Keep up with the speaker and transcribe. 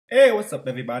Hey, what's up,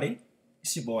 everybody?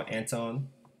 It's your boy Anton,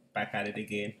 back at it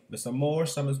again with some more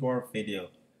Summers War video.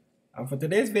 And for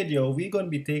today's video, we're going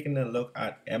to be taking a look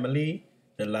at Emily,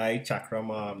 the light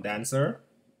chakram dancer.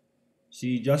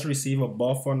 She just received a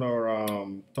buff on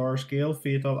her Thor scale,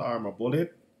 Fatal Armor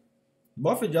Bullet.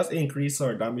 Buff it just increased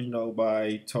her damage now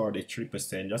by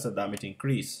 33%, just a damage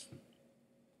increase.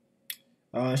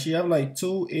 She have like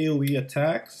 2 AoE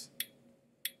attacks,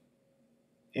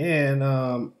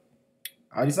 and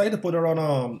I decided to put her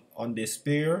on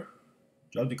Despair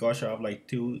just because she have like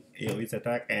 2 AoE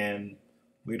attack, and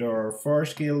with her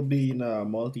first skill being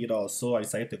multi also, I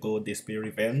decided to go Despair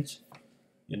Revenge.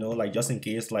 You know, like just in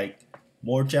case, like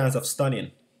more chance of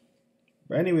stunning.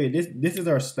 But anyway, this is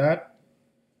our stat.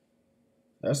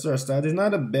 That's our stat. It's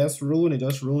not the best rune, it's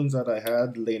just runes that I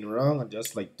had laying around and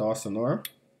just like tossing her.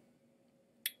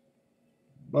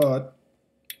 But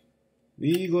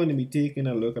we're going to be taking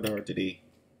a look at her today.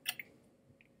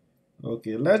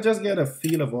 Okay, let's just get a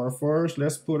feel of her first.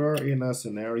 Let's put her in a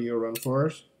scenario run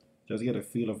first. Just get a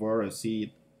feel of her and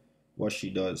see what she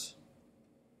does.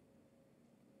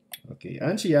 Okay,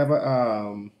 and she have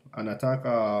a, an attack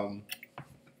power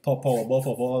buff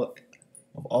of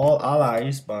all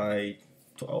allies by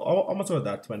how much was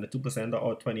that? 22%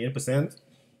 or 28%?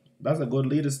 That's a good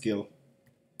leader skill.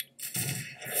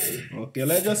 Okay,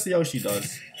 let's just see how she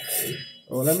does.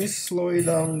 Oh, let me slow it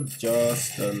down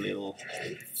just a little.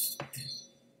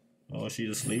 Oh, she's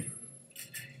asleep.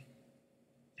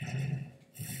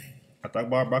 Attack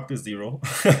bar back to 0.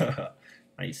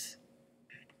 Nice.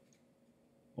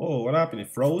 Oh, what happened?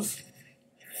 It froze.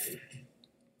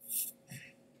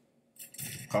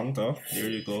 Counter. There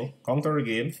you go. Counter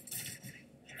again.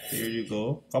 There you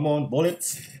go. Come on,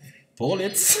 bullets.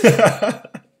 Bullets.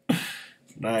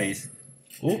 Nice.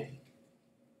 Oh.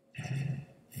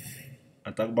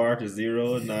 Attack bar to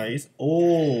 0. Nice.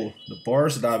 Oh, the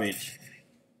burst damage.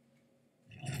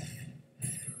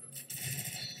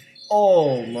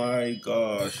 Oh my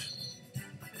gosh.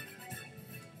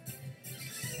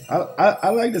 I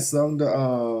like the song that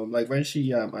like when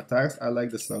she attacks. I like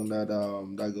the song that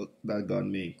that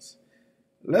gun makes.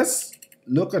 Let's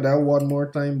look at that one more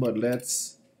time, but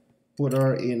let's put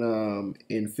her in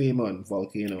Famon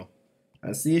Volcano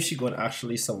and see if she gonna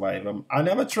actually survive. I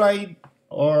never tried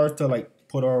or to like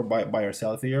put her by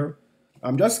herself here.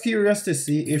 I'm just curious to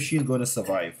see if she's gonna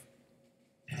survive.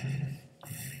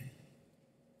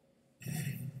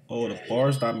 Oh, the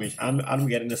force damage. I'm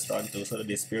getting the stun too, so the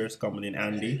despair is coming in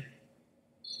handy.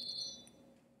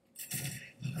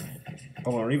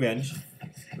 Come on, revenge.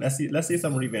 Let's see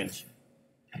some revenge.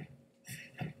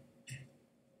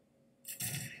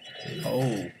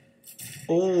 Oh.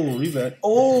 Oh, revenge.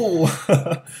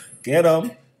 Oh, get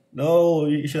him. No,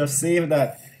 you should have saved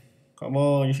that. Come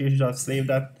on, you should have saved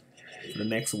that for the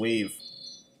next wave.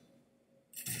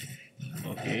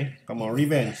 Okay, come on,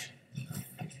 revenge.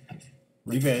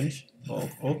 Revenge. Oh,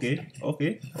 okay,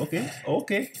 okay, okay,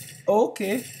 okay,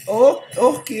 okay, oh,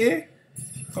 okay.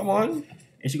 Come on.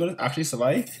 Is she gonna actually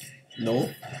survive? No.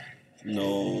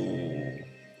 No.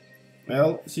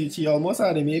 Well, she almost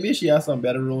had it. Maybe she has some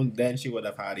better runes, then she would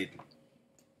have had it.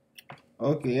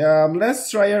 Okay, let's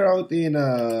try her out in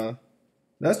the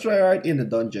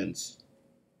dungeons.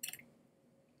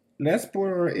 Let's put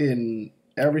her in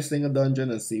every single dungeon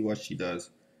and see what she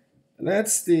does.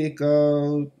 Let's take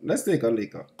a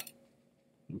Lika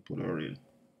and put her in.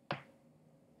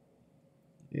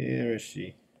 There is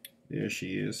she. There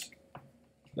she is.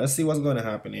 Let's see what's gonna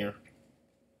happen here.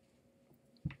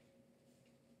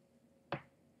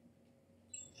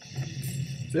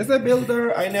 So as I build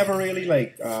her, I never really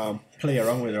like play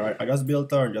around with her. I just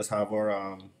built her and just have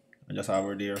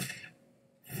her there.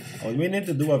 I was meaning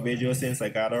to do a video since I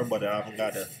got her, but I haven't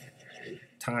got the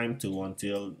time to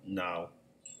until now.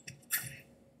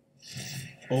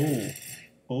 Oh,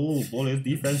 oh, bullet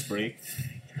defense break.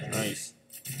 Nice.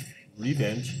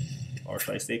 Revenge, or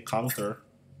should I say counter?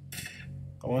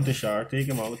 Come on, Tishar, take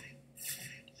him out.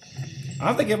 I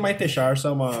have to give my Tishar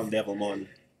some Devilmon.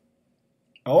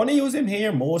 I want to use him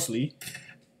here mostly.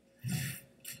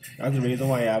 That's the reason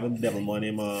why I haven't Devilmon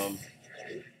him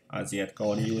as yet. I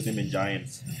want to use him in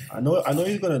Giants. I know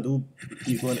he's gonna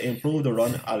improve the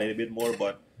run a little bit more,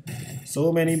 but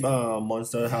so many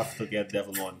monsters have to get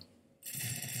Devilmon,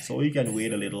 so we can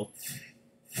wait a little.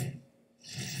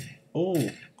 Oh,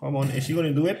 come on, is she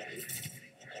gonna do it?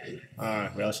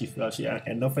 Ah, well, she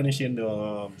ended up finishing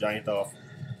the giant off.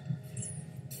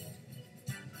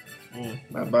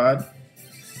 Not bad.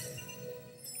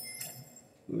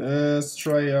 Let's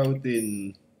try out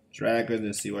in Dragon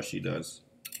and see what she does.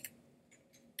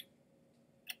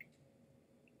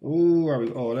 Ooh,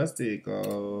 oh, let's take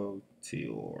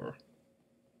Meteor.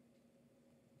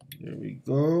 There we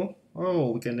go.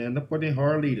 Oh, we can end up putting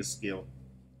our leader skill.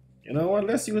 You know what?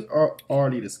 Let's use our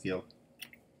leader skill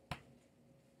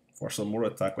for some more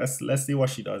attack. Let's see what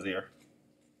she does here.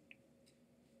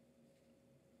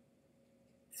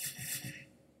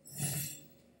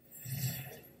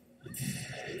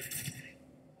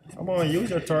 Come on, use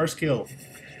your third skill.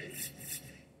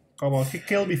 Come on,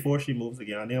 kill before she moves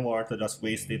again. I didn't want her to just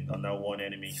waste it on that one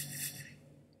enemy.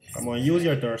 Come on, use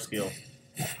your third skill.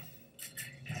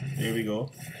 There we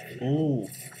go. Oh,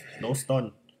 no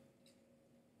stun.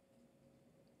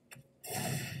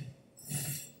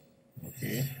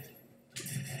 Okay.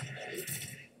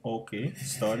 Okay,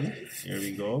 stun. Here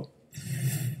we go.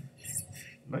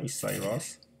 Nice,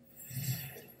 Cyrus.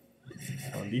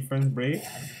 On defense break.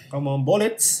 Come on,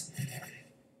 bullets.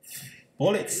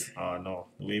 Bullets. Ah, no,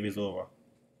 the wave is over.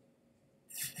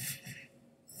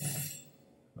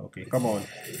 Okay, come on,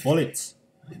 bullets.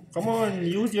 Come on,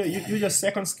 use your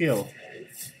second skill.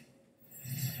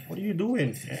 What are you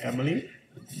doing, Emily?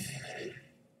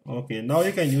 Okay, now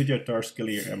you can use your third skill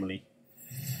here, Emily.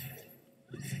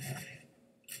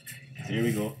 There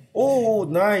we go. Oh,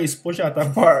 nice! Push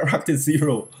attack power up to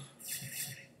 0.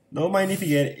 Don't mind if you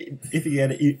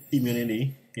get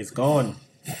immunity. It's gone.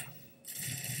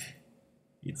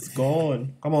 It's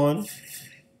gone. Come on.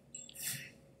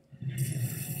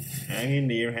 Hang in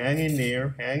there. Hang in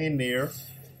there. Hang in there.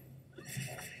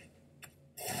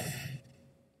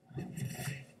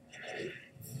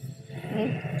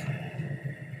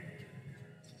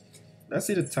 Let's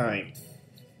see the time.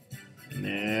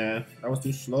 Nah, that was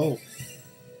too slow.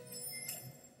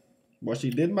 But she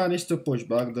did manage to push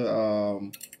back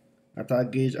the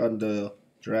attack gauge on the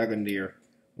dragon there.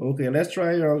 Okay, let's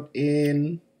try it out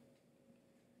in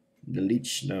the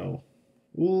leech now.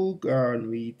 Who can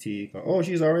we take? Oh,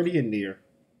 she's already in there.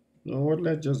 You know what?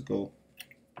 Let's just go.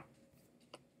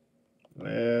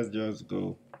 Let's just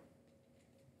go.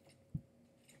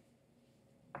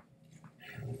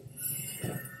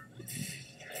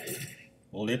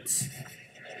 Bullets.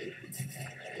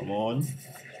 Come on.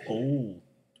 Oh,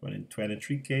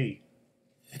 23k.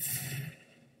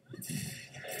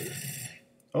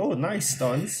 Oh, nice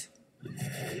stuns.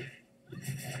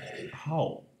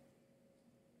 How?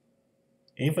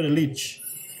 Aim for the leech.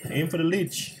 Aim for the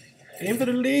leech. Aim for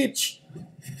the leech.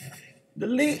 The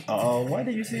leech. Oh, why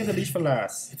did you save the leech for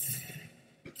last?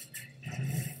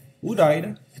 Who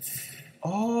died?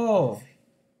 Oh,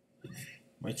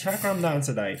 my chakram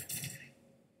dancer died.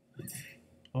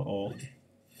 Uh-oh.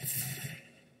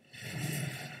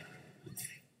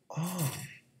 Oh.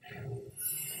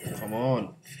 Come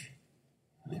on.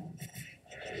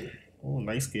 Oh,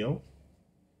 nice kill.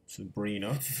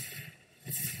 Sabrina.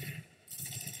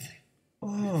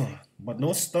 Oh, but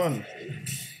no stun.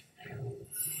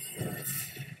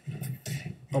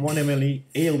 Come on, Emily.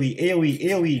 AoE, AoE,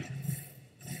 AoE.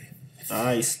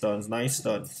 Nice stuns, nice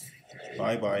stuns.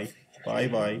 Bye-bye.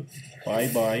 Bye-bye.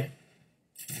 Bye-bye.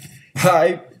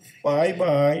 Bye.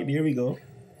 Bye-bye. There we go.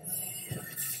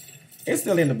 It's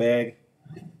still in the bag.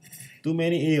 Too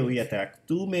many AoE attacks.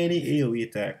 Too many AoE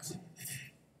attacks.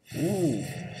 Ooh.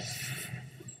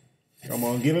 Come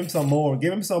on, give him some more.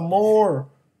 Give him some more.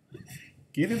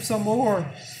 Give him some more.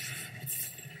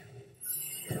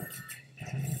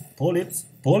 Bullets.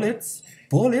 Bullets.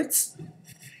 Bullets.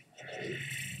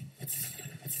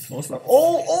 No slap.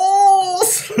 Oh, oh!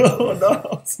 Slow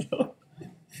down. Slow.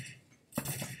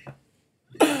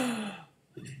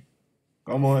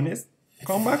 Come on, it's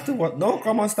come back to what? No,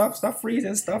 come on, stop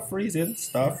freezing, stop freezing,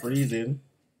 stop freezing.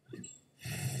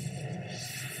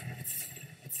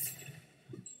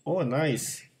 Oh,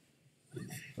 nice.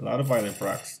 A lot of violent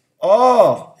procs.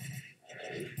 Oh,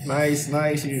 nice,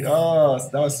 nice. Oh,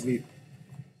 that was sweet.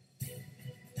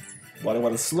 But it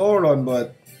was a slow run,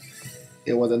 but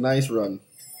it was a nice run.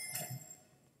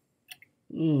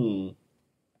 I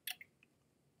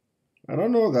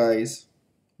don't know, guys.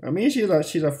 I mean, she's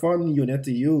a fun unit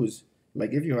to use.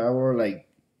 Like if you have her, like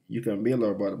you can build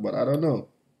her, but I don't know.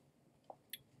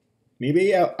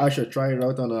 Maybe I should try it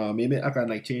out on a. Maybe I can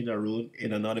like change her rune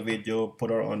in another video. Put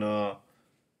her on a.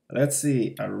 Let's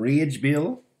see, a rage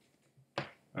build.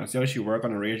 And see how she work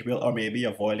on a rage build, or maybe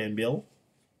a violent build.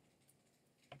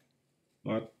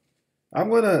 But I'm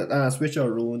gonna switch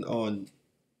her rune on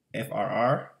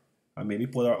FRR, and maybe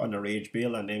put her on a rage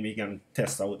build, and then we can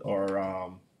test out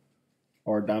our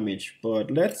damage. But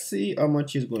let's see how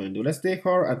much she's going to do. Let's take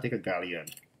her and take a galleon.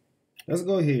 Let's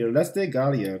go here. Let's take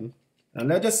galleon, and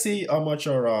let's just see how much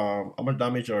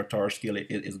damage our tower skill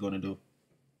is going to do.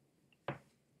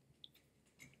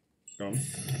 Come.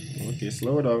 Okay,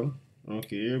 slow down.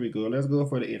 Okay, here we go. Let's go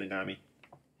for the Inagami.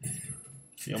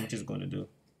 See how much it's going to do.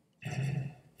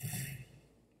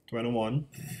 21.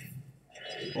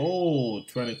 Oh,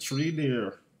 23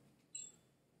 there.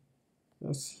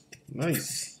 That's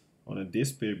nice on a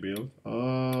display build.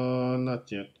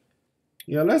 Not yet.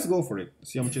 Yeah, let's go for it.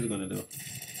 See how much it's gonna do.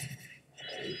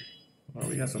 Oh,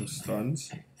 we got some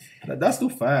stuns. That's too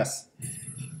fast.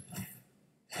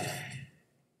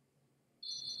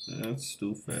 That's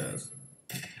too fast.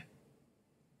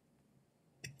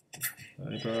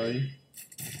 Bye bye.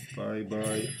 Bye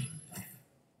bye.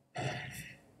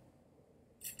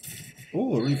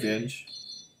 Oh, revenge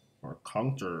or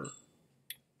counter.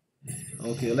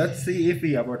 Okay, let's see if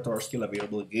we have our Thor skill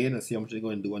available again and see how much we're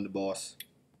going to do on the boss.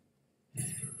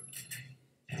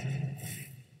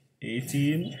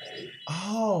 18.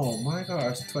 Oh my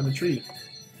gosh, 23.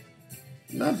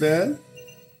 Not bad.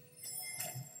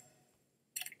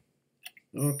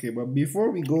 Okay, but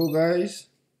before we go, guys,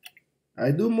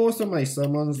 I do most of my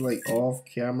summons like off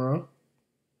camera,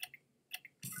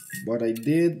 but I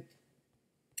did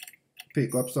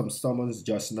pick up some summons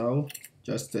just now,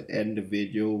 just to end the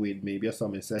video with maybe a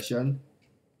summon session.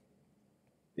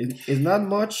 It's not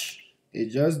much.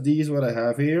 It's just these what I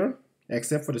have here,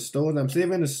 except for the stones. I'm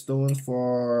saving the stones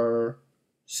for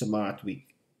Smart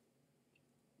Week.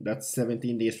 That's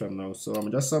 17 days from now. So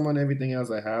I'm just summon everything else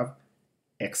I have,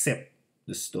 except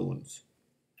the stones.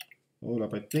 Hold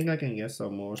up, I think I can get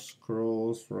some more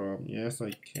scrolls from. Yes,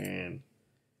 I can.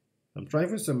 I'm trying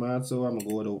for Smart, so I'm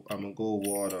gonna go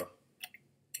water.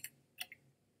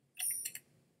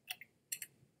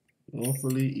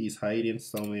 Hopefully he's hiding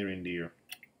somewhere in there.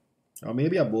 Or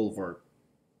maybe a bulwark.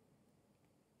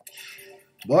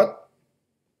 But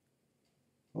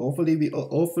hopefully we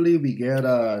get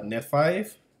a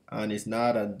Net5 and it's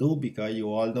not a dupe, because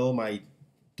you all know my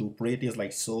dupe rate is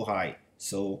like so high.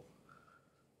 So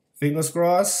fingers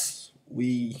crossed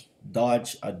we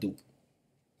dodge a dupe.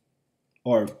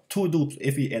 Or 2 dupes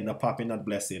if we end up popping that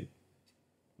blessing.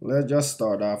 Let's just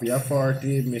start off. We have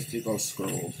 40 mystical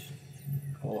scrolls.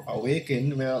 Oh,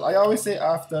 awaken. Well, I always say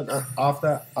after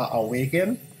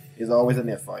awaken is always a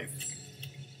Net5.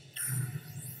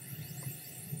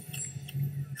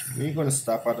 We're gonna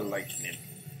stop at the lightning.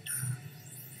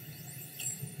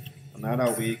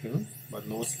 Another awaken, but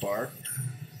no spark.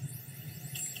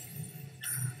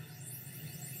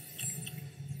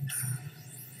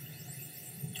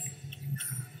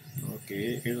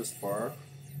 Okay, here's a spark.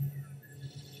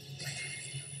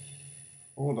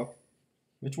 Hold up.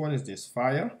 Which one is this?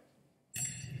 Fire?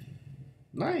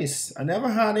 Nice. I never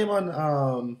had him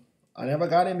on I never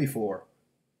got him before.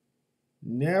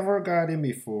 Never got him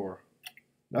before.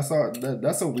 That's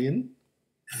a win.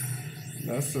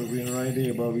 That's a win right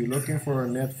there, but we're looking for a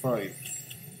Net5.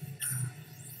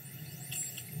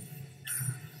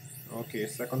 Okay,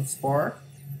 second spark.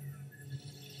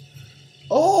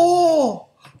 Oh!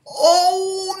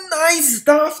 Oh, nice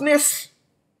Darkness!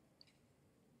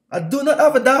 I do not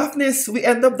have a Darkness. We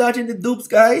end up dodging the dupes,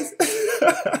 guys.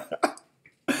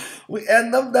 We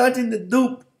end up dodging the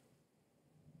dupe.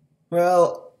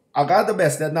 Well, I got the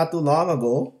best that not too long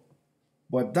ago.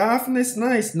 But Darkness,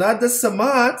 nice. Not the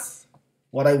Samat,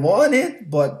 what I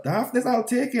wanted, but Darkness, I'll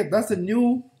take it. That's a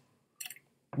new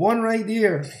one right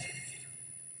there.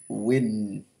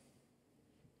 Win.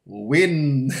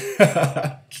 Win.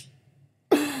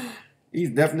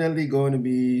 He's definitely going to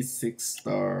be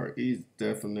 6-star. He's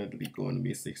definitely going to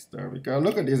be 6-star. Because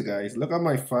look at this, guys. Look at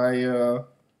my fire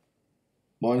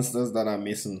monsters that I'm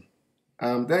missing.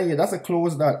 Then yeah, that's a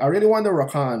close dot. I really want the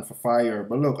Rakan for fire,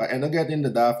 but look, I end up getting the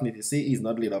Daphne. You see, he's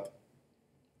not lit up.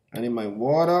 And in my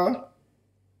water,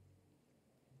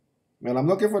 well, I'm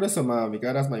looking for the Saman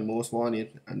because that's my most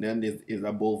wanted. And then this is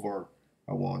a Bulwark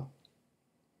I want.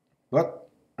 But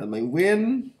and my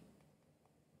win,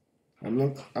 I'm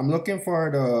looking for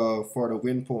the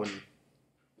win pony.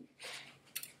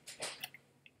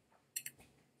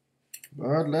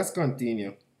 But let's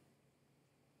continue.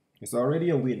 It's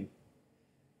already a win.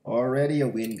 Already a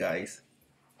win, guys.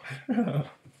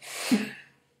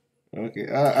 Okay,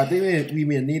 I think we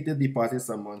may need to deposit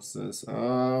some monsters.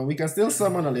 We can still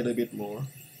summon a little bit more.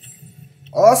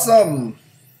 Awesome!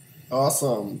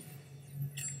 Awesome.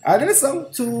 I didn't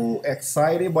sound too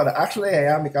excited, but actually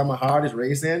I am because my heart is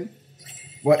racing.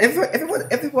 But if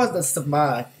it was the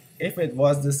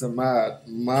Samad,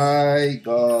 my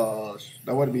gosh,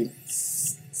 that would be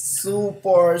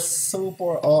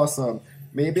super awesome.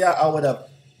 Maybe I would have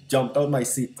jumped out my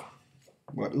seat,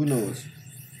 but who knows?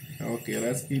 Okay,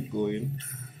 let's keep going.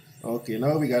 Okay,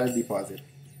 now we gotta deposit.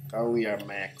 Now we are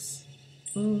max.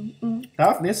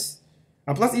 Toughness,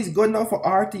 and plus he's good now for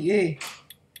RTA.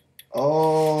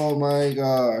 Oh my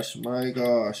gosh, my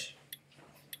gosh.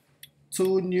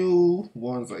 2 new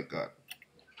ones I got.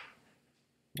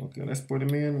 Okay, let's put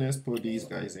them in. Let's put these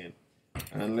guys in.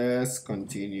 And let's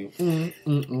continue. 2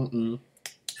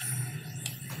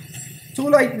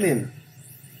 lightning.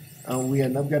 And we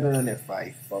end up getting a net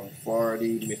 5 from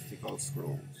 40 mystical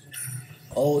scrolls.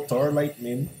 Oh, Thor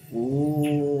lightning.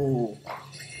 Ooh.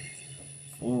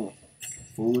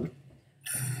 Food.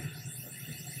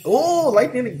 Oh,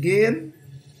 lightning again.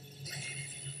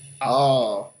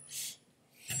 Oh.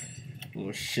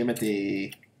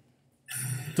 Shimity.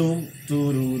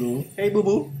 Hey, boo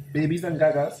boo. Babies and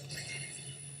gagas.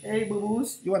 Hey, boo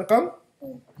boos. You want to come?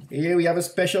 Here we have a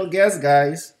special guest,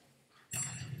 guys.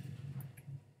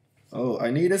 Oh,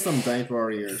 I needed some giant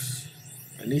warriors.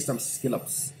 I need some skill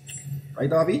ups.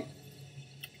 Right, Avi?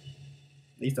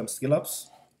 Need some skill ups.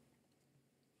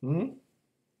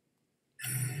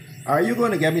 Are you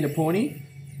going to get me the pony?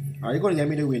 Are you going to get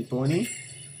me the wind pony?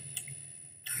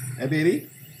 Hey, baby.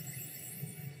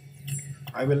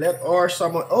 I will let her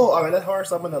summon. Oh, I will let her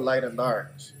summon the light and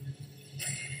dark.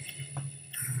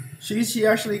 She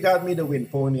actually got me the wind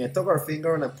pony. I took her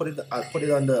finger and I put it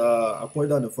on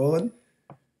the phone.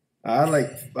 I had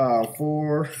like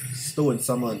 4 stone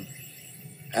summon,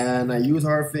 and I used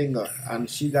her finger, and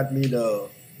she got me the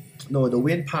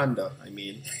wind panda. I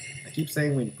mean, I keep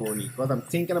saying wind pony because I'm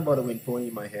thinking about the wind pony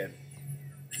in my head.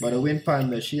 But the wind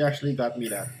panda, she actually got me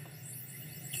that.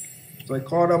 So I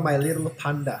called her my little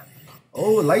panda.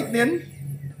 Oh, lightning.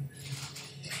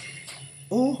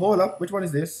 Oh, hold up. Which one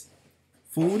is this?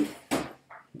 Food.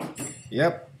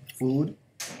 Yep, food.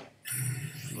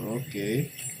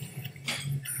 Okay.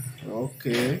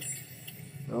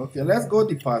 Okay, let's go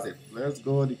deposit. Let's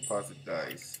go deposit,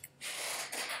 guys.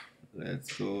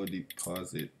 Let's go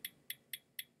deposit.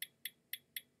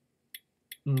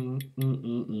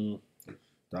 Daftness.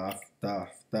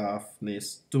 Daftness.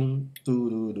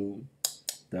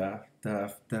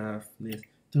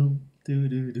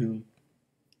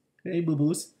 Hey, boo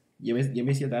boos. You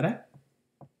miss your dada?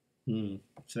 She's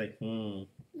like,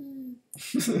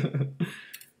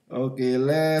 Okay,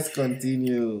 let's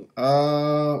continue.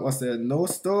 What's that? No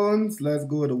stones. Let's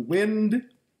go to wind.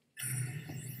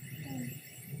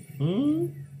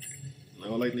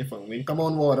 No lightning from wind. Come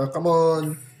on, water. Come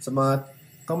on, Samad.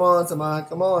 Come on, Samad.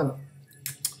 Come on.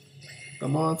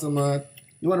 Come on, Samad.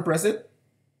 You want to press it?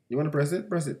 You want to press it?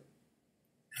 Press it.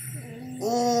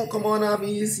 Oh, come on,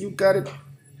 Avis. You got it.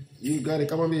 You got it.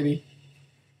 Come on, baby.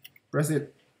 Press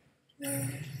it.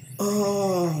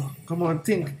 Oh, come on,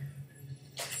 think.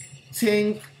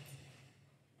 Think.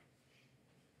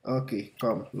 Okay,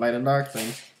 come. Light and dark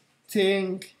thing.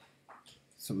 Think.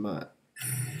 Smart.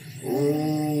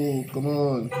 Oh, come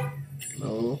on.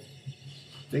 No.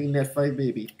 Think net 5,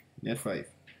 baby. Net 5.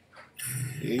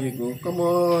 There you go. Come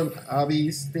on,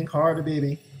 Abby's. Think harder,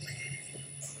 baby.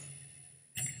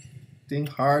 Think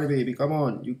harder, baby. Come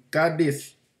on. You got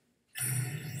this.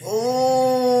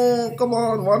 Oh, come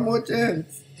on. One more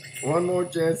chance. One more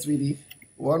chance, sweetie.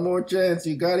 One more chance.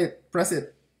 You got it. Press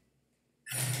it.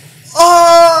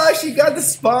 Oh, she got the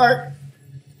spark.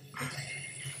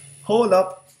 Hold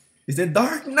up. Is it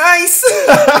dark? Nice.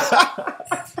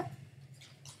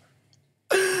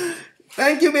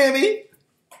 Thank you, baby.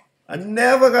 I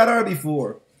never got her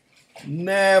before.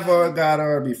 Never got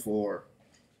her before.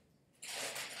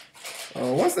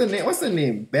 Oh, what's the name? What's the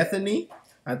name? Bethany?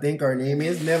 I think her name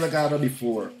is. Never got her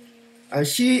before. And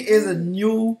she is a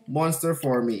new monster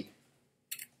for me.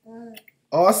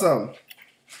 Awesome.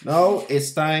 Now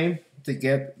it's time to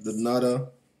get another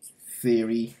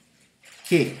fairy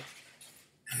cake.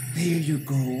 There you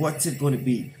go. What's it gonna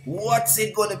be? What's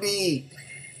it gonna be?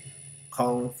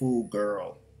 Kung Fu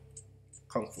Girl.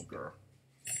 Kung Fu Girl.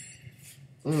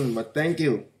 But thank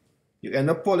you. You end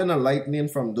up pulling a lightning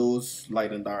from those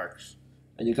light and darks.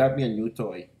 And you got me a new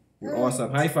toy. You're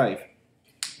awesome. High five.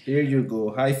 There you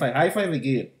go. High five. High five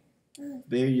again.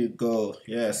 There you go.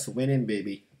 Yes, winning,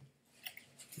 baby.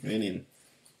 Winning.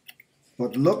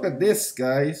 But look at this,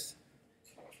 guys.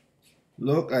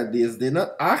 Look at this. They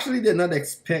did not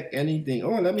expect anything.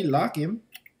 Oh, let me lock him.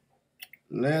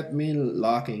 Let me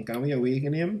lock him. Can we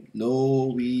awaken him?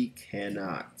 No, we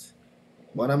cannot.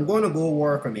 But I'm going to go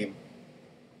work on him.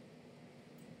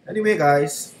 Anyway,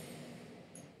 guys,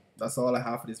 that's all I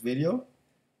have for this video.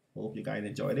 Hope you guys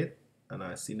enjoyed it. And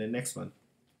I'll see you in the next one.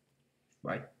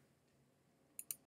 Bye.